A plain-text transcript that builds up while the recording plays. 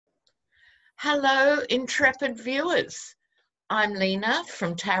Hello, intrepid viewers. I'm Lena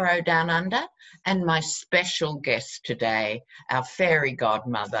from Tarot Down Under, and my special guest today, our fairy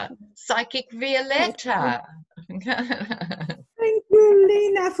godmother, Psychic Violetta. Thank you,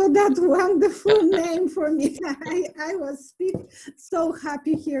 Lena, for that wonderful name for me. I was so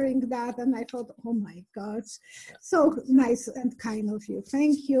happy hearing that, and I thought, oh my gosh, so nice and kind of you.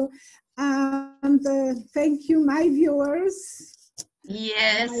 Thank you. And thank you, my viewers.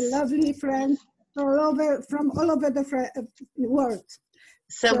 Yes. My lovely friends from all over the world.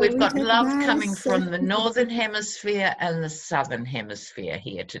 So we've got love coming from the Northern Hemisphere and the Southern Hemisphere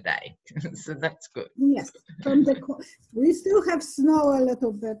here today. So that's good. Yes, we still have snow a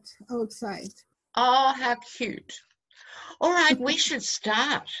little bit outside. Oh, how cute. All right, we should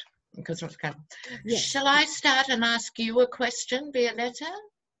start. Because yes. Shall I start and ask you a question, Violetta?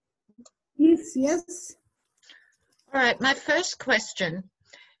 Yes. All right, my first question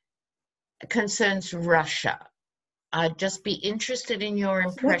concerns Russia. I'd just be interested in your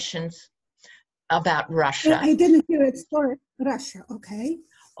impressions about Russia. I didn't hear it. Sorry, Russia, okay.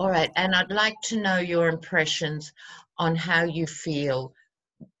 All right, and I'd like to know your impressions on how you feel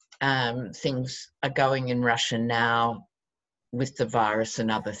things are going in Russia now with the virus and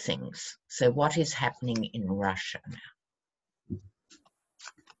other things. So what is happening in Russia now?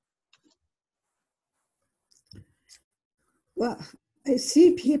 Well, I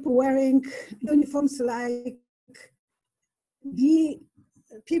see people wearing uniforms like the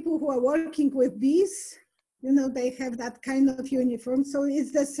people who are working with bees, they have that kind of uniform. So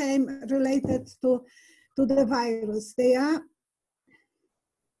it's the same related to the virus.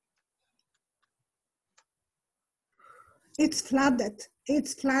 It's flooded.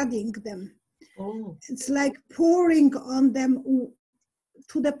 It's flooding them. Oh. It's like pouring on them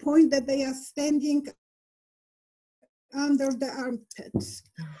to the point that they are standing under the armpits.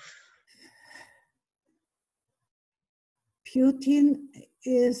 Putin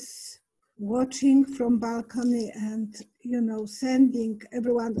is watching from balcony and, sending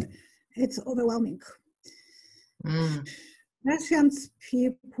everyone. It's overwhelming. Russian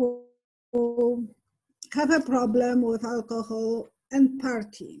people have a problem with alcohol and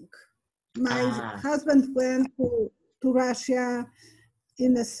partying. My husband went to Russia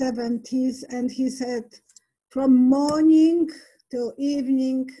in the 70s, and he said from morning till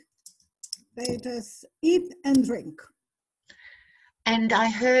evening, they just eat and drink. And I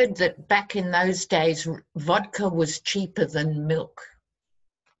heard that back in those days, vodka was cheaper than milk.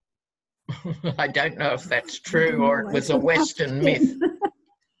 I don't know if that's true or it was a Western myth.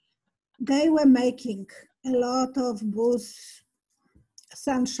 They were making a lot of booze,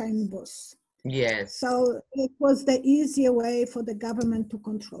 sunshine booze. Yes. So it was the easier way for the government to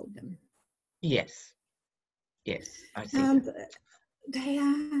control them. Yes. Yes, I see. And they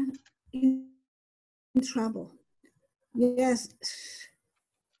are in trouble. Yes.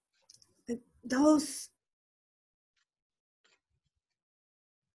 Those.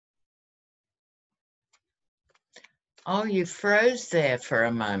 Oh, you froze there for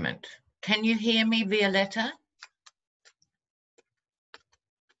a moment. Can you hear me, Violetta?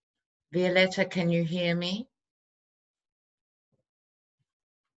 Violetta, can you hear me?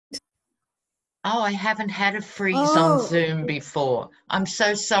 Oh, I haven't had a freeze on Zoom before. I'm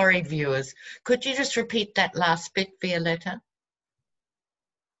so sorry, viewers. Could you just repeat that last bit, Violetta?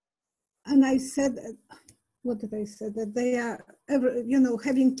 And I said, what did I say? That they are,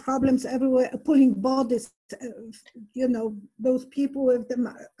 having problems everywhere, pulling bodies, those people with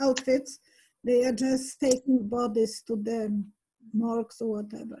the outfits, they are just taking bodies to the morgues or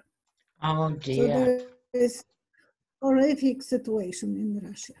whatever. Oh, dear. So there is a horrific situation in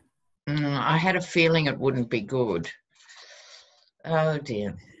Russia. I had a feeling it wouldn't be good. Oh,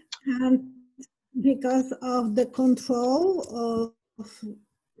 dear. And because of the control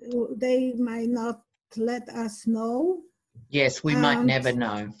they might not let us know. Yes, we might never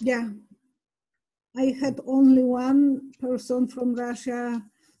know. Yeah. I had only one person from Russia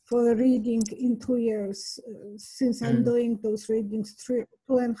for a reading in 2 years, since I'm doing those readings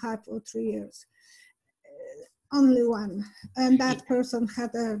 2.5 or 3 years. Only one. And that person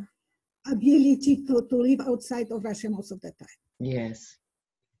had a ability to live outside of Russia most of the time. Yes.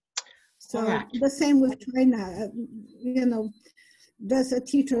 So the same with China, there's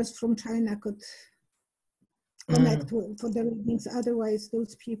teachers from China could connect for the readings. Otherwise,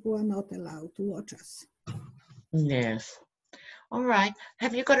 those people are not allowed to watch us. Yes. All right.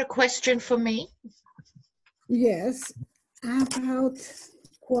 Have you got a question for me? Yes. About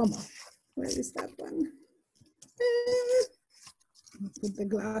Cuomo. Where is that one? I'll put the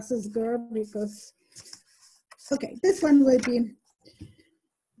glasses, girl, because... Okay, this one will be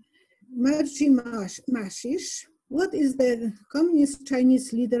Mashish, what is the communist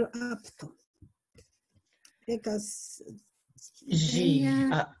Chinese leader up to? Because Gee,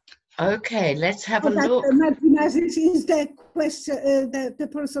 okay, let's have a that look. Mashish is the question, the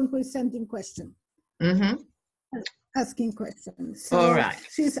person who is sending question, asking questions. So All right.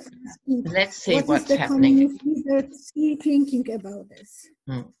 she's asking, Let's see what what's is the happening. communist leader thinking about this?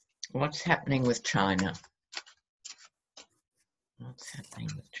 What's happening with China? What's happening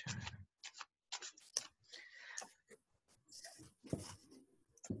with China?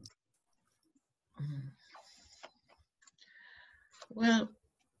 Well,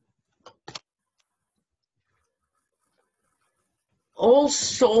 all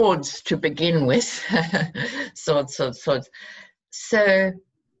swords to begin with. Swords. So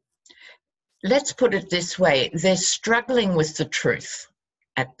let's put it this way. They're struggling with the truth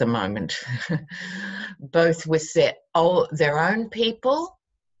at the moment, both with their own people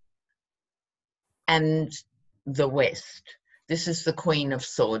and the West. This is the Queen of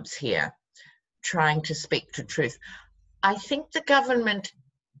Swords here, trying to speak to truth. I think the government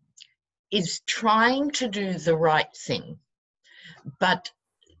is trying to do the right thing, but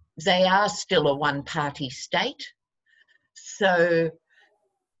they are still a one-party state. So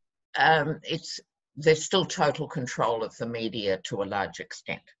there's still total control of the media to a large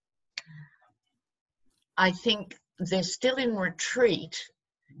extent. I think they're still in retreat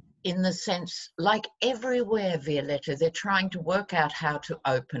in the sense, like everywhere, Violetta, they're trying to work out how to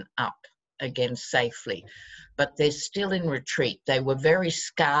open up again safely, but they're still in retreat. They were very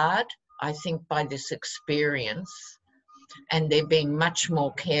scarred, I think, by this experience, and they're being much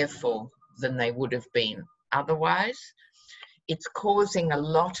more careful than they would have been otherwise. It's causing a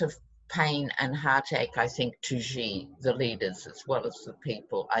lot of pain and heartache, I think, to Xi, the leaders, as well as the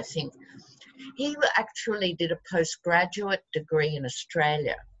people. I think he actually did a postgraduate degree in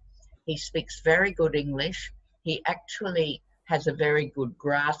Australia. He speaks very good English. He actually has a very good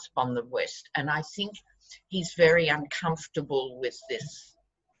grasp on the West. And I think he's very uncomfortable with this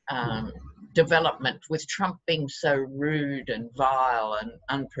development, with Trump being so rude and vile and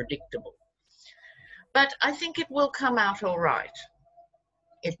unpredictable. But I think it will come out all right.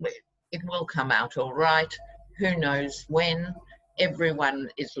 It will come out all right. Who knows when? Everyone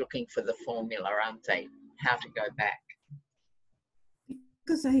is looking for the formula, aren't they? How to go back.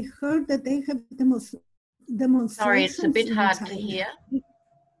 Because I heard that they have demonstrations. Sorry, it's a bit hard China. to hear.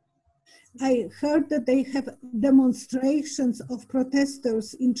 I heard that they have demonstrations of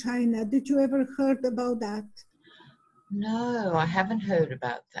protesters in China. Did you ever heard about that? No, I haven't heard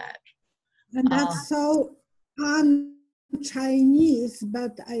about that. And that's so un-Chinese,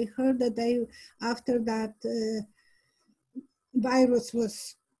 but I heard that they, after that virus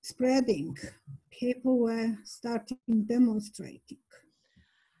was spreading, people were starting demonstrating.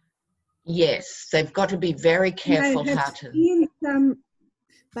 Yes, they've got to be very careful how to...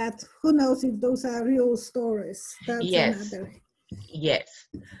 But who knows if those are real stories? That's yes, another. Yes.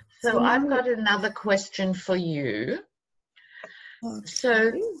 So I've got another question for you. Okay.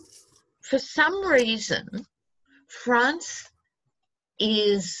 So for some reason, France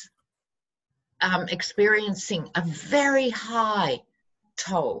is experiencing a very high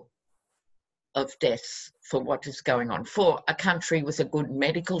toll of deaths for what is going on. For a country with a good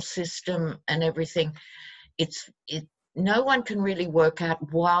medical system and everything, no one can really work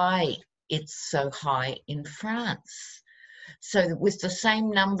out why it's so high in France. So with the same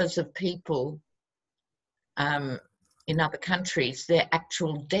numbers of people in other countries, their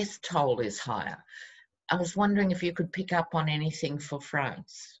actual death toll is higher. I was wondering if you could pick up on anything for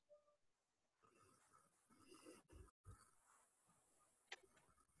France.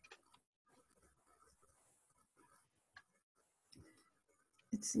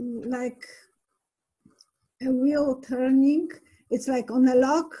 It's like a wheel turning. It's like on a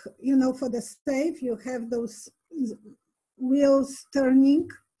lock, you know, for the safe, you have those wheels turning.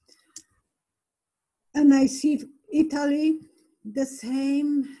 And I see Italy, the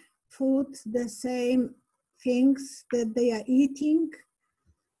same food, the same things that they are eating,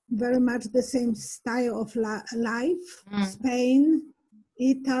 very much the same style of life. Spain,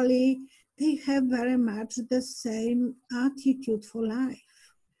 Italy, they have very much the same attitude for life.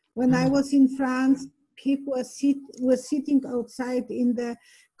 When I was in France, people were sitting outside in the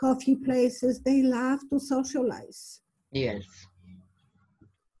coffee places. They love to socialize. Yes.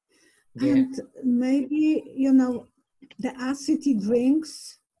 And maybe, you know, the acidy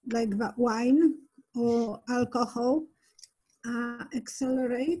drinks like wine or alcohol are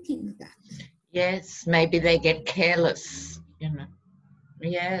accelerating that. Yes, maybe they get careless, you know.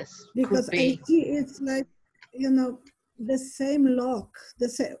 Yes, because could be. I see it's like, you know, the same lock.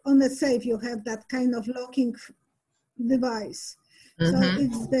 On the safe, you have that kind of locking device. So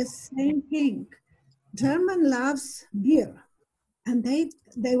it's the same thing. German loves beer, and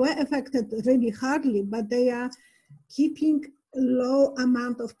they were affected really hardly, but they are keeping a low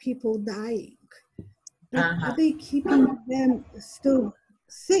amount of people dying. But are they keeping them still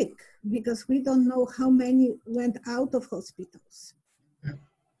sick? Because we don't know how many went out of hospitals.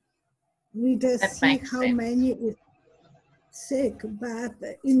 We just see how many is sick. But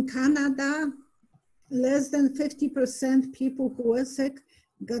in Canada, less than 50% people who were sick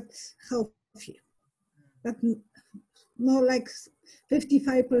got healthy. But more like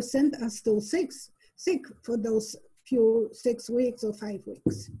 55% are still sick for those few 6 weeks or 5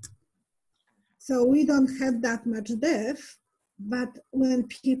 weeks. So we don't have that much death, but when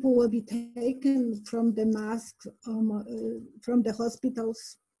people will be taken from the masks, from the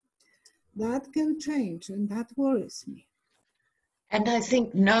hospitals, that can change, and that worries me. And I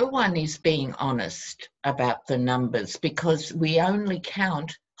think no one is being honest about the numbers, because we only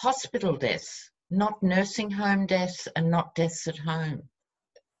count hospital deaths, not nursing home deaths and not deaths at home,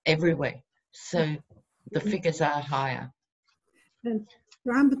 everywhere. So the figures are higher. And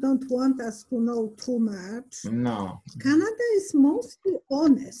Trump don't want us to know too much. No. Canada is mostly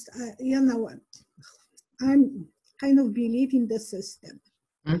honest. You know what? I'm kind of believe in the system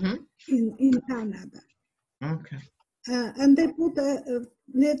in Canada. Okay. And they put a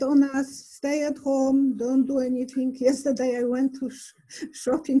net on us, stay at home, don't do anything. Yesterday I went to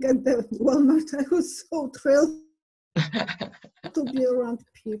shopping at the Walmart. I was so thrilled to be around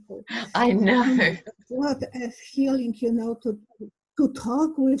people. I know. And what a feeling, you know, to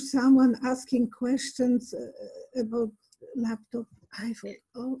talk with someone asking questions about laptop, iPhone,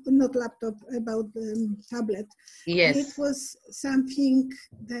 not laptop, about tablet. Yes. It was something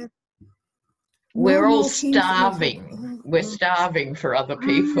that we're all starving. We're starving for other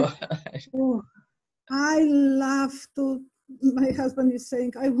people. I love to, my husband is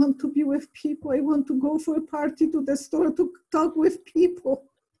saying, I want to be with people. I want to go for a party to the store to talk with people.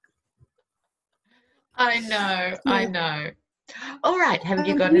 I know, I know. All right, have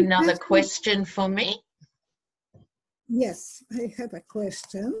you got another question for me? Yes, I have a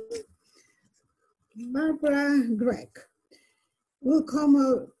question. Barbara Gregg. Will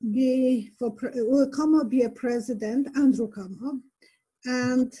Cuomo be a president, Andrew Cuomo,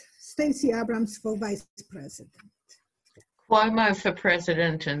 and Stacey Abrams for vice president? Cuomo for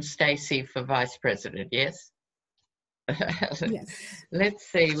president and Stacey for vice president, yes? Yes.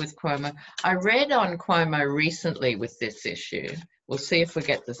 Let's see with Cuomo. I read on Cuomo recently with this issue. We'll see if we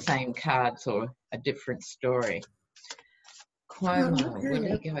get the same cards or a different story. Cuomo,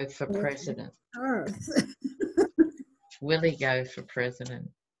 will he go for president? Will he go for president?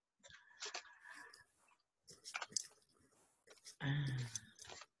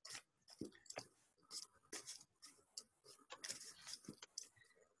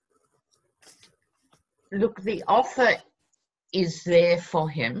 Look, the offer is there for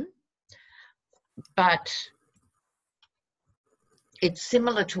him, but it's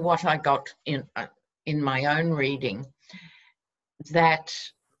similar to what I got in my own reading, that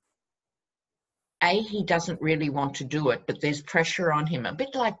he doesn't really want to do it, but there's pressure on him, a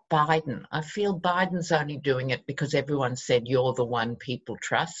bit like Biden. I feel Biden's only doing it because everyone said you're the one people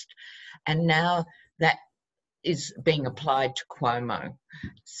trust, and now that is being applied to Cuomo.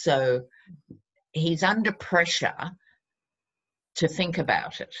 So he's under pressure to think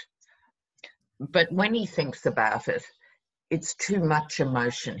about it. But when he thinks about it, it's too much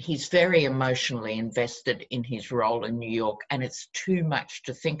emotion. He's very emotionally invested in his role in New York, and it's too much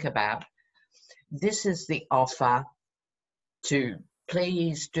to think about. This is the offer to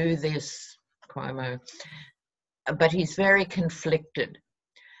please do this, Cuomo. But he's very conflicted.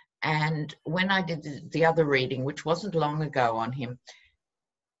 And when I did the other reading, which wasn't long ago on him,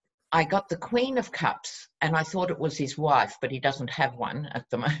 I got the Queen of Cups, and I thought it was his wife, but he doesn't have one at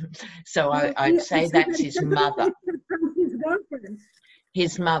the moment. So I'd say that's his mother.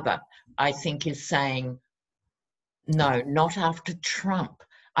 His mother, I think, is saying, no, not after Trump.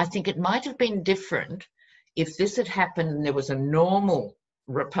 I think it might have been different if this had happened and there was a normal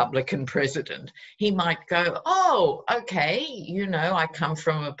Republican president. He might go, oh, okay, you know, I come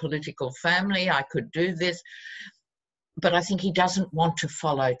from a political family, I could do this. But I think he doesn't want to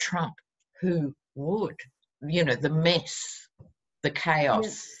follow Trump, who would, you know, the mess, the chaos.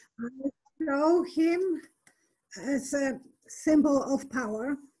 Yes. I know him as a symbol of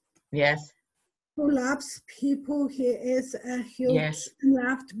power. Yes. Who loves people. He is a huge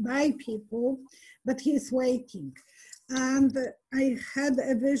loved by people, but he's waiting. And I had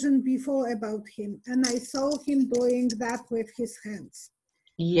a vision before about him, and I saw him doing that with his hands.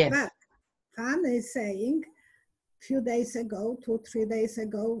 Yes. But Han is saying, few days ago, 2 days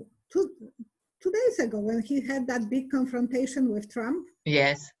ago, 2 days ago, when he had that big confrontation with Trump,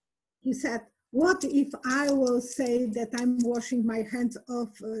 Yes. he said, what if I will say that I'm washing my hands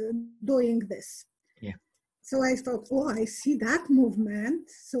of doing this? Yeah. So I thought, oh, I see that movement.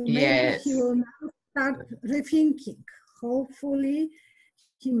 So maybe he Yes. will now start rethinking. Hopefully,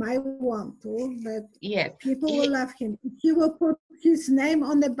 he might want to, but Yeah. people will love him. If he will put his name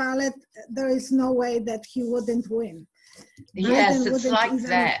on the ballot, there is no way that he wouldn't win. Yes, Biden it's wouldn't like even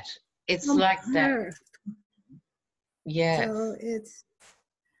that. It's like that. compare. Yes. So it's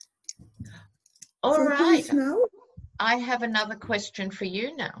All so right. please know. I have another question for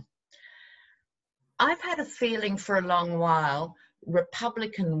you now. I've had a feeling for a long while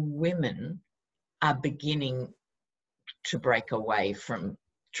Republican women are beginning to break away from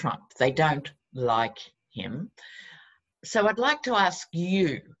Trump. They don't like him. So I'd like to ask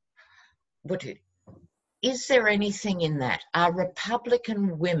you, is there anything in that? Are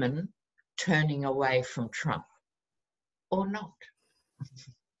Republican women turning away from Trump or not?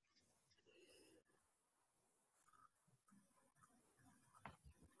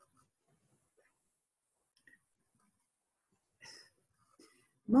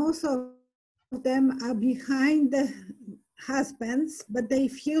 Most of them are behind the husbands, but they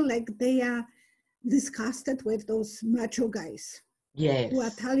feel like they are disgusted with those macho guys Yes. who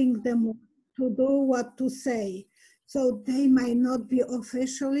are telling them to do, what to say. So they might not be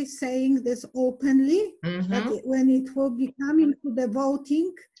officially saying this openly, but when it will be coming to the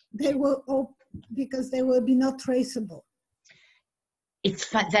voting, they will, because they will be not traceable.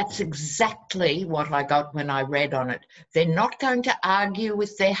 That's exactly what I got when I read on it. They're not going to argue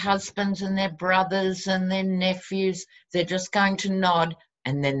with their husbands and their brothers and their nephews. They're just going to nod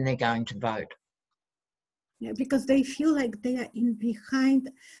and then they're going to vote. Yeah, because they feel like they are in behind,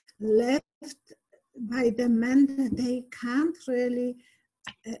 left by the men that they can't really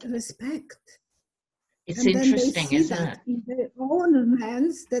respect. It's and then they interesting, see isn't that it? in their own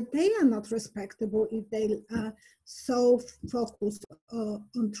hands that they are not respectable if they are so focused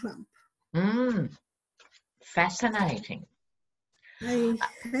on Trump. Fascinating. I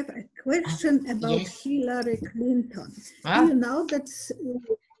have a question about yes. Hillary Clinton. Do you know that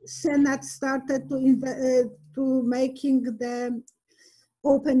Senate started to making the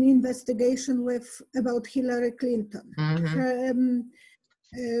open investigation about Hillary Clinton, her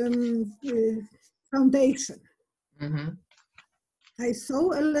foundation? I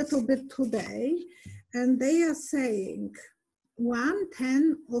saw a little bit today, and they are saying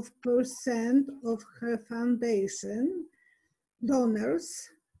 1/10% of her foundation donors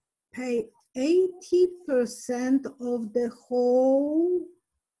pay 80% of the whole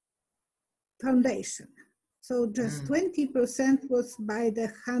foundation. So just 20% was by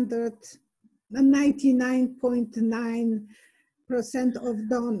the 99.9% of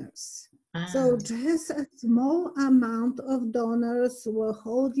donors. So just a small amount of donors were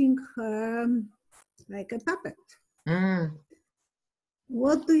holding her like a puppet.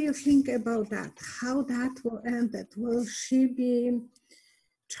 What do you think about that? How that will end? Will she be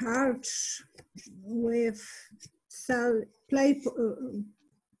charged with pay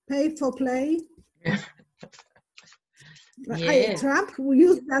for play? Yes. Trump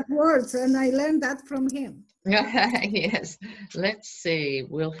used that word, and I learned that from him. Yes. Let's see.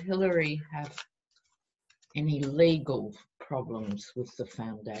 Will Hillary have any legal problems with the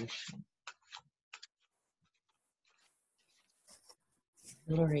foundation?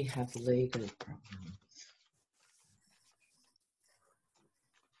 Hillary have legal problems?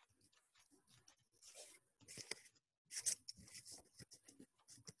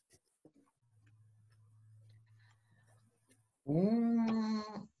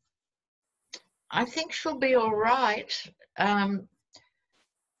 I think she'll be all right.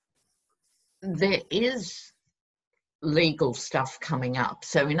 There is legal stuff coming up.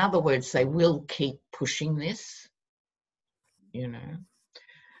 So in other words, they will keep pushing this, you know.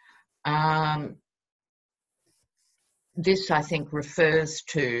 This, I think, refers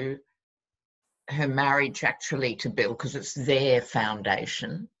to her marriage actually to Bill, because it's their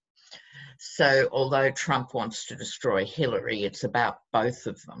foundation. So although Trump wants to destroy Hillary, it's about both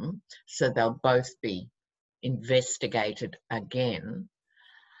of them. So they'll both be investigated again.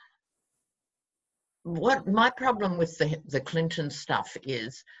 What my problem with the Clinton stuff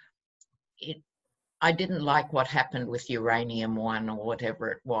is, I didn't like what happened with Uranium One or whatever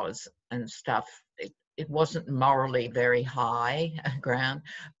it was and stuff. It wasn't morally very high ground,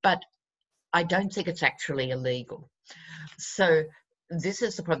 but I don't think it's actually illegal. So this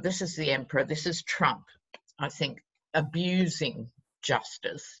is the problem. This is the emperor. This is Trump, I think, abusing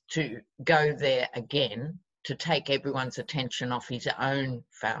justice to go there again to take everyone's attention off his own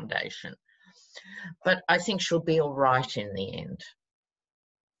foundation. But I think she'll be all right in the end.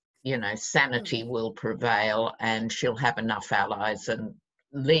 You know, sanity will prevail and she'll have enough allies, and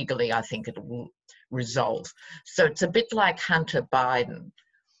legally I think it will resolve. So it's a bit like Hunter Biden's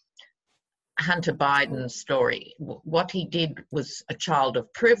story. What he did was a child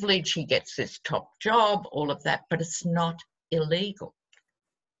of privilege. He gets this top job, all of that, but it's not illegal.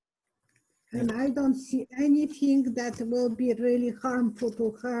 And I don't see anything that will be really harmful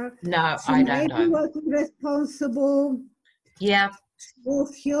to her. No, She I don't maybe know. was responsible. Yeah. She will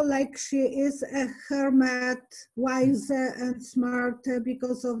feel like she is a hermit, wiser and smarter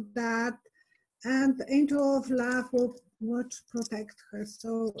because of that. And the angel of love will protect her.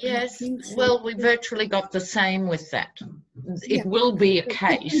 So Yes, well, we virtually got the same with that. It will be a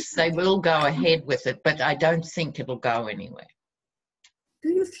case. They will go ahead with it, but I don't think it'll go anywhere.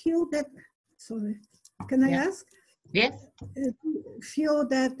 Do you feel that, sorry, can I ask? Yes. Do you feel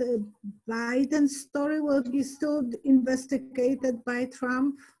that Biden's story will be still investigated by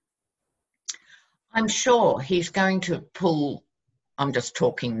Trump? I'm sure he's going to pull, I'm just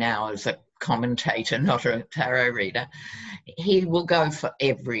talking now as a commentator, not a tarot reader. He will go for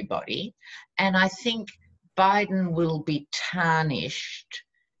everybody. And I think Biden will be tarnished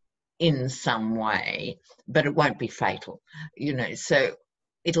in some way, but it won't be fatal, you know, so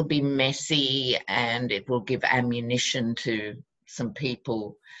it'll be messy and it will give ammunition to some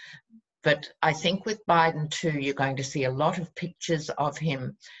people. But I think with Biden too, you're going to see a lot of pictures of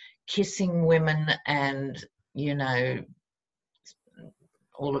him kissing women and, you know,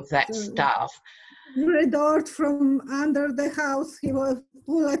 all of that stuff. Red Dot from under the house, he will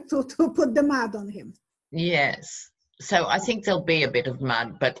to put the mud on him. Yes. So I think there'll be a bit of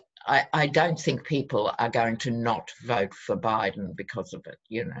mud, but I don't think people are going to not vote for Biden because of it,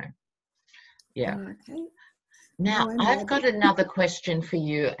 you know. Yeah. Okay. Now, I've got another question for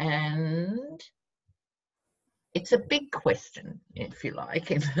you, and it's a big question, if you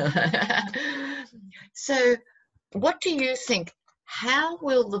like. So, what do you think? How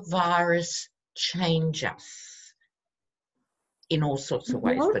will the virus change us in all sorts of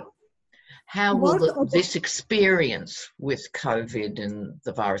ways? But how will this experience with COVID and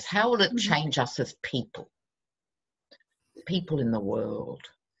the virus, how will it change us as people? People in the world.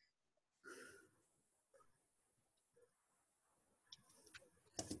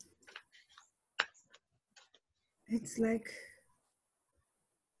 It's like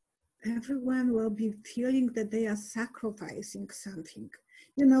everyone will be feeling that they are sacrificing something.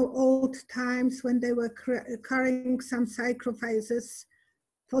 You know, old times when they were carrying some sacrifices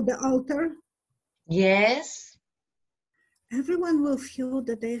for the altar. Yes. Everyone will feel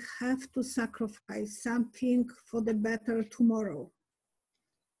that they have to sacrifice something for the better tomorrow.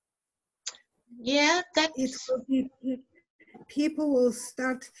 Yeah, that's... It will be, people will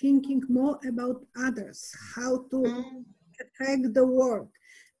start thinking more about others, how to affect the world.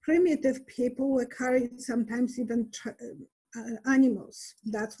 Primitive people were carrying sometimes even animals.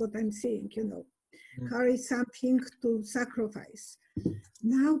 That's what I'm saying, you know, carry something to sacrifice.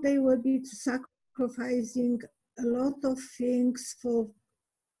 Now they will be sacrificing a lot of things for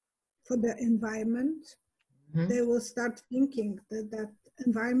the environment. They will start thinking that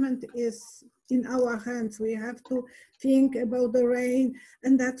environment is in our hands. We have to think about the rain,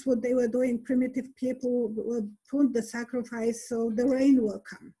 and that's what they were doing. Primitive people will put the sacrifice so the rain will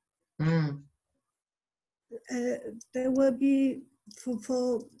come. There will be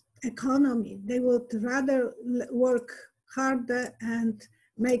for economy. They would rather work harder and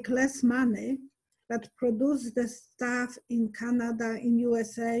make less money, but produce the stuff in Canada, in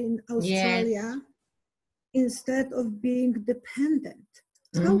USA, in Australia, instead of being dependent.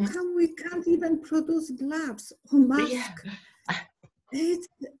 How come we can't even produce gloves or masks? It's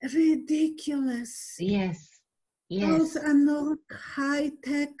ridiculous. Yes. Those are not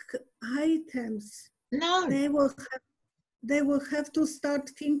high-tech items. No. They will have to start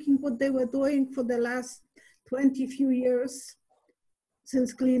thinking what they were doing for the last 20 few years,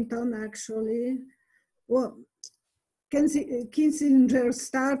 since Clinton actually. Well, Kissinger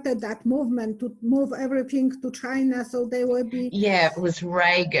started that movement to move everything to China, so they will be... Yeah, it was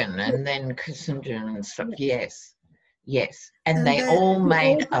Reagan and then Kissinger and stuff. Yes, yes. And they all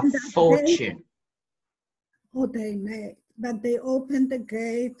made a fortune. They made, but they opened the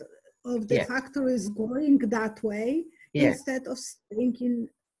gate of the factories going that way instead of staying in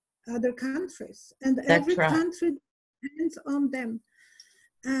other countries. And every country depends on them.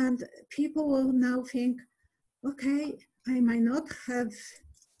 And people will now think, okay, I might not have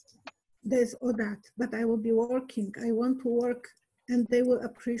this or that, but I will be working. I want to work, and they will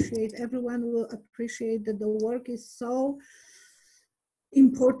appreciate, everyone will appreciate that the work is so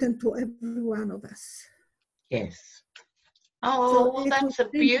important to every one of us. Yes. Oh, So well, it will that's a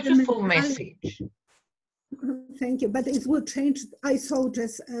change the beautiful mentality. message. Thank you, but it will change. I saw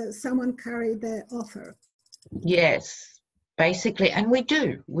just someone carry the offer. Yes, basically, and we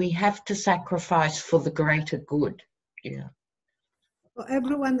do. We have to sacrifice for the greater good. Yeah. For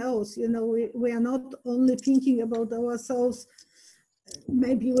everyone else, you know, we are not only thinking about ourselves.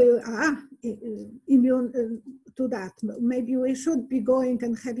 Maybe we are immune to that. Maybe we should be going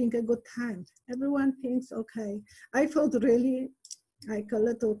and having a good time. Everyone thinks, okay. I felt really like a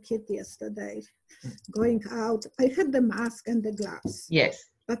little kid yesterday, going out. I had the mask and the gloves. Yes.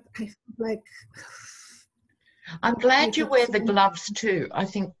 But I felt like... I'm glad you wear the gloves too. I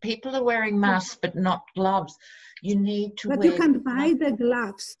think people are wearing masks but not gloves. You need to wear... But you can't buy the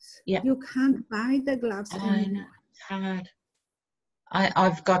gloves. Yeah. You can't buy the gloves anymore. I know, it's hard.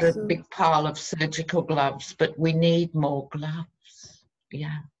 I've got a big pile of surgical gloves, but we need more gloves.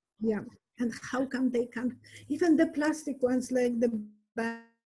 Yeah. Yeah. And how come they can't? Even the plastic ones, like the...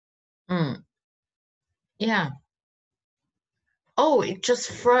 Yeah. Oh, it just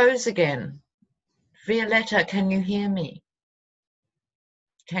froze again. Violetta, can you hear me?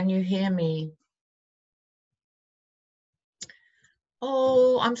 Can you hear me?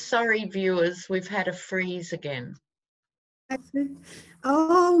 Oh, I'm sorry, viewers. We've had a freeze again.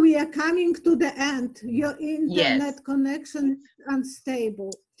 Oh, we are coming to the end. Your internet connection is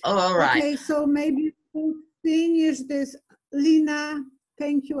unstable. All right. Okay, so maybe we'll finish this. Lena,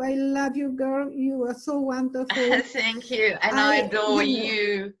 thank you. I love you, girl. You are so wonderful. Thank you. And I adore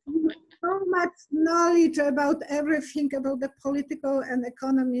you. So much knowledge about everything, about the political and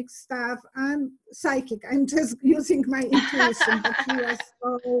economic stuff. I'm psychic. I'm just using my intuition, but you are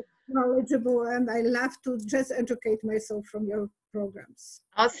so knowledgeable, and I love to just educate myself from your programs.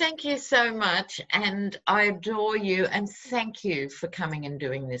 Oh, thank you so much. And I adore you. And thank you for coming and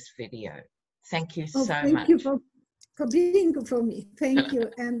doing this video. Thank you so much. Thank you for being for me. Thank you.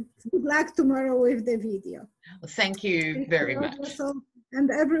 And good luck tomorrow with the video. Well, thank you very much. And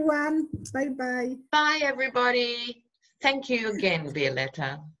everyone, bye-bye. Bye, everybody. Thank you again,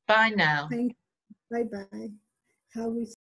 Violetta. Bye now. Bye-bye. How we